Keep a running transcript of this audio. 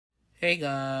Hey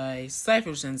guys,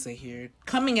 Cypher Sensei here,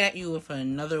 coming at you with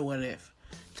another What If.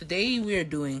 Today we are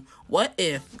doing What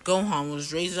If Gohan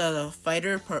was raised as a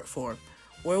fighter part 4.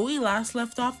 Where we last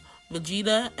left off,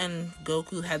 Vegeta and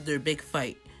Goku had their big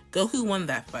fight. Goku won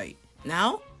that fight.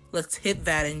 Now, let's hit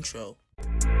that intro.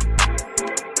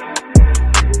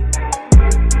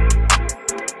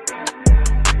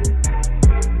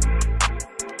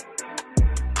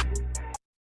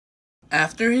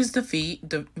 After his defeat,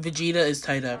 Vegeta is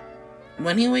tied up.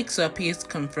 When he wakes up, he is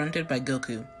confronted by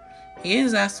Goku. He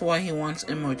is asked why he wants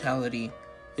immortality.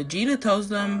 Vegeta tells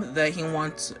them that he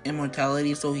wants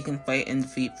immortality so he can fight and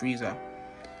defeat Frieza.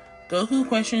 Goku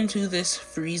questions who this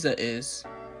Frieza is.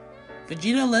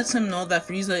 Vegeta lets him know that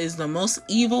Frieza is the most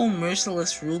evil,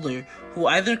 merciless ruler who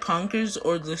either conquers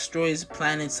or destroys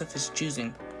planets of his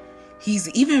choosing. He's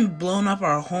even blown up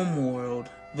our home world,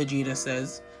 Vegeta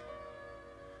says.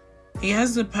 He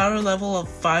has the power level of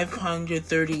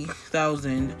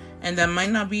 530,000, and that might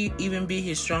not even be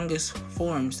his strongest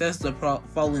form, says the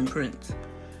Fallen Prince.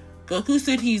 Goku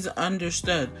said he's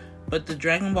understood, but the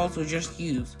Dragon Balls were just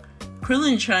used.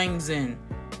 Krillin chimes in,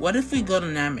 what if we go to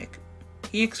Namek?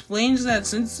 He explains that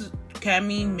since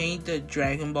Kami made the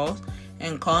Dragon Balls,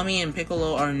 and Kami and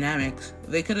Piccolo are Nameks,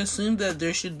 they could assume that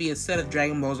there should be a set of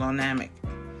Dragon Balls on Namek.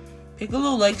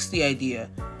 Piccolo likes the idea.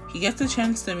 He gets a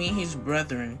chance to meet his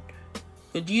brethren.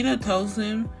 Vegeta tells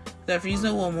him that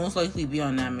Frieza will most likely be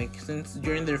on Namek, since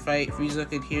during their fight, Frieza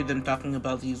could hear them talking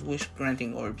about these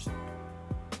wish-granting orbs.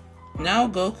 Now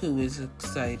Goku is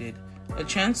excited. A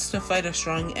chance to fight a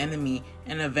strong enemy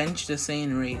and avenge the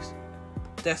Saiyan race.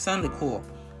 That sounded cool.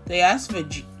 They asked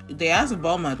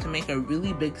Bulma to make a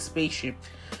really big spaceship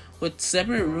with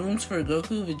separate rooms for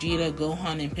Goku, Vegeta,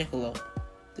 Gohan, and Piccolo.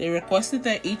 They requested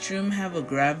that each room have a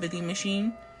gravity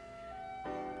machine,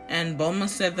 and Bulma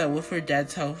said that with her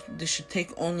dad's help, this should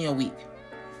take only a week.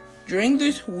 During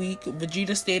this week,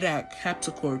 Vegeta stayed at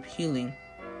Capsule Corp healing.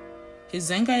 His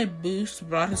Zenkai boost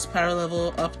brought his power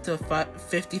level up to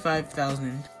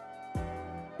 55,000.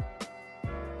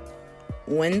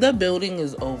 When the building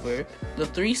is over, the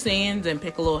three Saiyans and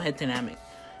Piccolo head to Namek.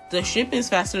 The ship is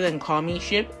faster than Kami's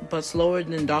ship, but slower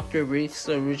than Dr. Wraith's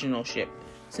original ship,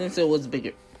 since it was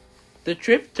bigger. The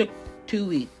trip took 2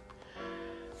 weeks.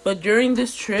 But during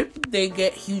this trip, they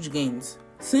get huge gains.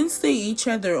 Since they each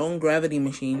had their own gravity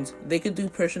machines, they could do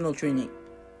personal training.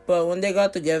 But when they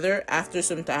got together, after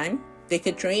some time, they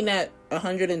could train at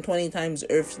 120 times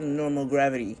Earth's normal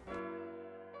gravity.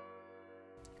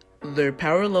 Their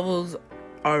power levels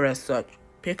are as such.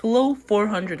 Piccolo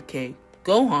 400k,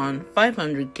 Gohan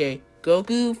 500k,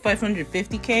 Goku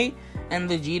 550k, and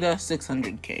Vegeta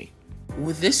 600k.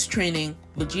 With this training,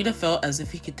 Vegeta felt as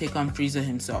if he could take on Frieza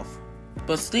himself,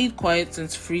 but stayed quiet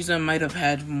since Frieza might have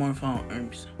had more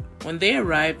firearms. When they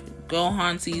arrived,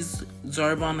 Gohan sees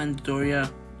Zarbon and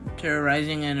Doria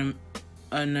terrorizing a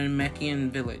Namekian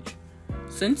village.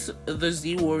 Since the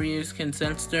Z warriors can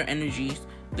sense their energies,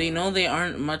 they know they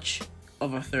aren't much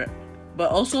of a threat.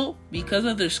 But also, because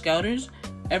of their scouters,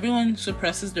 everyone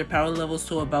suppresses their power levels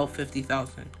to about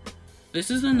 50,000.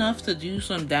 This is enough to do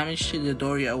some damage to the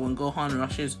Doria when Gohan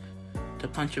rushes to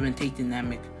punch him and take the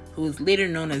Namek, who is later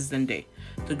known as Zende.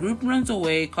 The group runs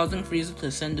away, causing Frieza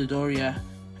to send Dodoria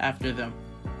after them.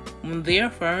 When they are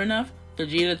far enough,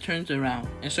 Vegeta turns around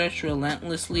and starts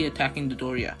relentlessly attacking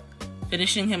Dodoria,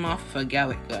 finishing him off with a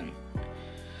Gallic gun.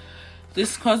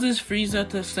 This causes Frieza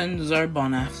to send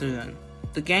Zarbon after them.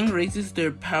 The gang raises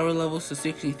their power levels to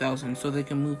 60,000 so they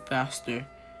can move faster.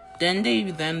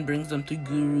 Dende then brings them to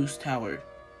Guru's tower.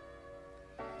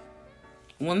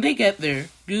 When they get there,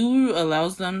 Guru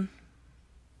allows them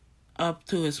up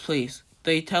to his place.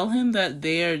 They tell him that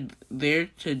they are there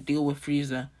to deal with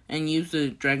Frieza and use the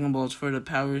Dragon Balls for the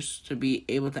powers to be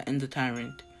able to end the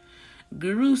tyrant.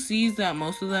 Guru sees that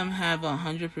most of them have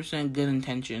 100% good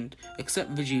intentions,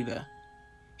 except Vegeta.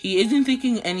 He isn't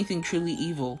thinking anything truly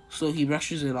evil, so he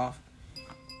brushes it off.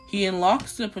 He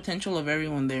unlocks the potential of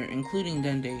everyone there, including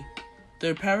Dende.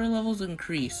 Their power levels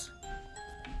increase.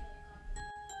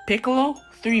 Piccolo,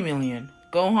 3 million.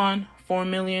 Gohan, 4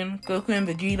 million, Goku and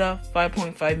Vegeta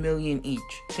 5.5 million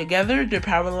each. Together, their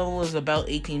power level is about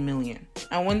 18 million.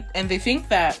 And they think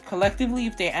that collectively,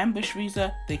 if they ambush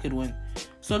Frieza, they could win.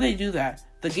 So they do that.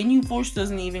 The Ginyu Force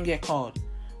doesn't even get called.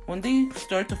 When they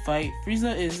start to fight,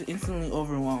 Frieza is instantly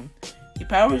overwhelmed. He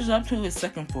powers up to his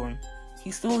second form.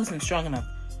 He still isn't strong enough,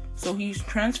 so he's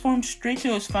transformed straight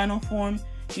to his final form,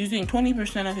 using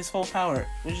 20% of his full power,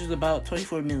 which is about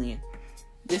 24 million.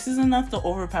 This is enough to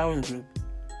overpower the group.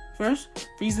 First,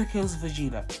 Frieza kills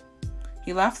Vegeta.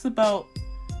 He laughs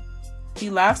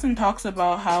and talks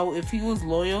about how if he was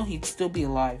loyal, he'd still be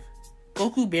alive.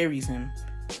 Goku buries him.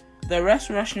 The rest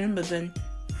rush in, but then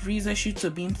Frieza shoots a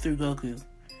beam through Goku.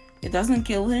 It doesn't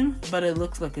kill him, but it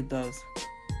looks like it does.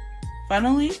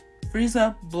 Finally,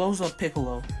 Frieza blows up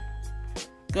Piccolo.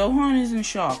 Gohan is in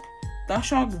shock. That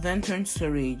shock then turns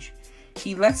to rage.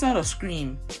 He lets out a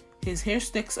scream. His hair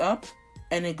sticks up,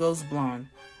 and it goes blonde.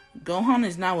 Gohan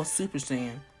is now a Super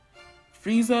Saiyan.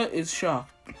 Frieza is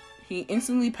shocked. He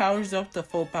instantly powers up to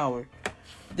full power.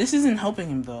 This isn't helping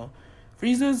him though.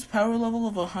 Frieza's power level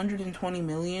of 120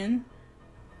 million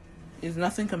is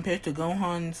nothing compared to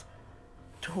Gohan's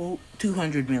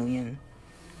 200 million.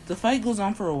 The fight goes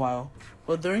on for a while,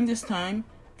 but during this time,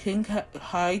 King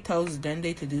Kai tells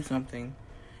Dende to do something.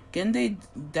 Dende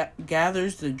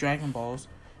gathers the Dragon Balls.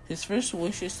 His first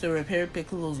wish is to repair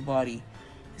Piccolo's body.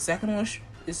 His second wish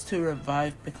is to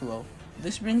revive Piccolo.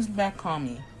 This brings back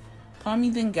Kami.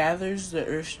 Kami then gathers the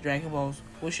Earth's Dragon Balls,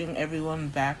 wishing everyone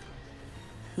back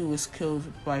who was killed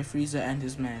by Frieza and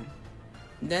his men.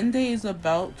 Dende is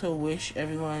about to wish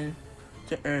everyone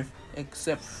to Earth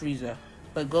except Frieza,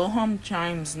 but Gohan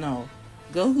chimes no.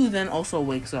 Goku then also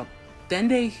wakes up.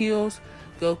 Dende heals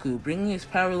Goku, bringing his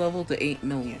power level to 8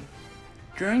 million.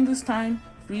 During this time,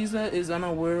 Frieza is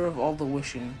unaware of all the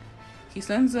wishing. He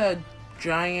sends a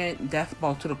giant death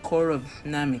ball to the core of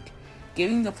Namek,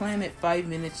 giving the planet 5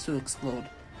 minutes to explode.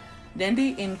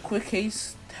 Dende in quick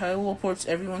haste teleports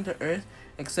everyone to Earth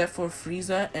except for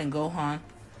Frieza and Gohan,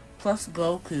 plus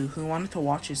Goku, who wanted to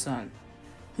watch his son,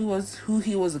 who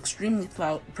he was extremely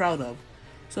proud of.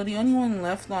 So the only one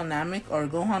left on Namek are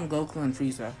Gohan, Goku, and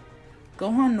Frieza.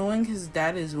 Gohan, knowing his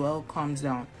dad is well, calms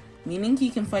down, meaning he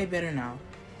can fight better now.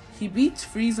 He beats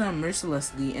Frieza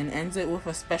mercilessly and ends it with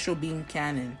a special beam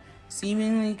cannon,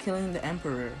 seemingly killing the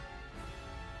Emperor.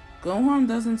 Gohan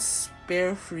doesn't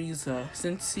spare Frieza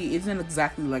since he isn't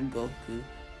exactly like Goku.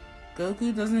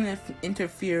 Goku doesn't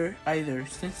interfere either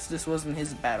since this wasn't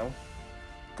his battle.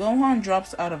 Gohan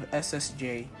drops out of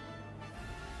SSJ.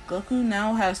 Goku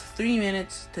now has 3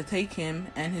 minutes to take him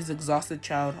and his exhausted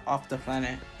child off the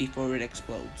planet before it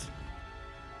explodes.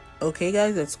 Okay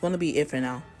guys, that's gonna be it for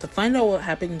now. To find out what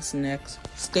happens next,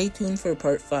 stay tuned for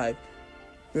part 5.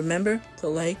 Remember to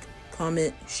like,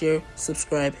 comment, share,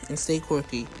 subscribe, and stay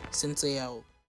quirky. Sensei out.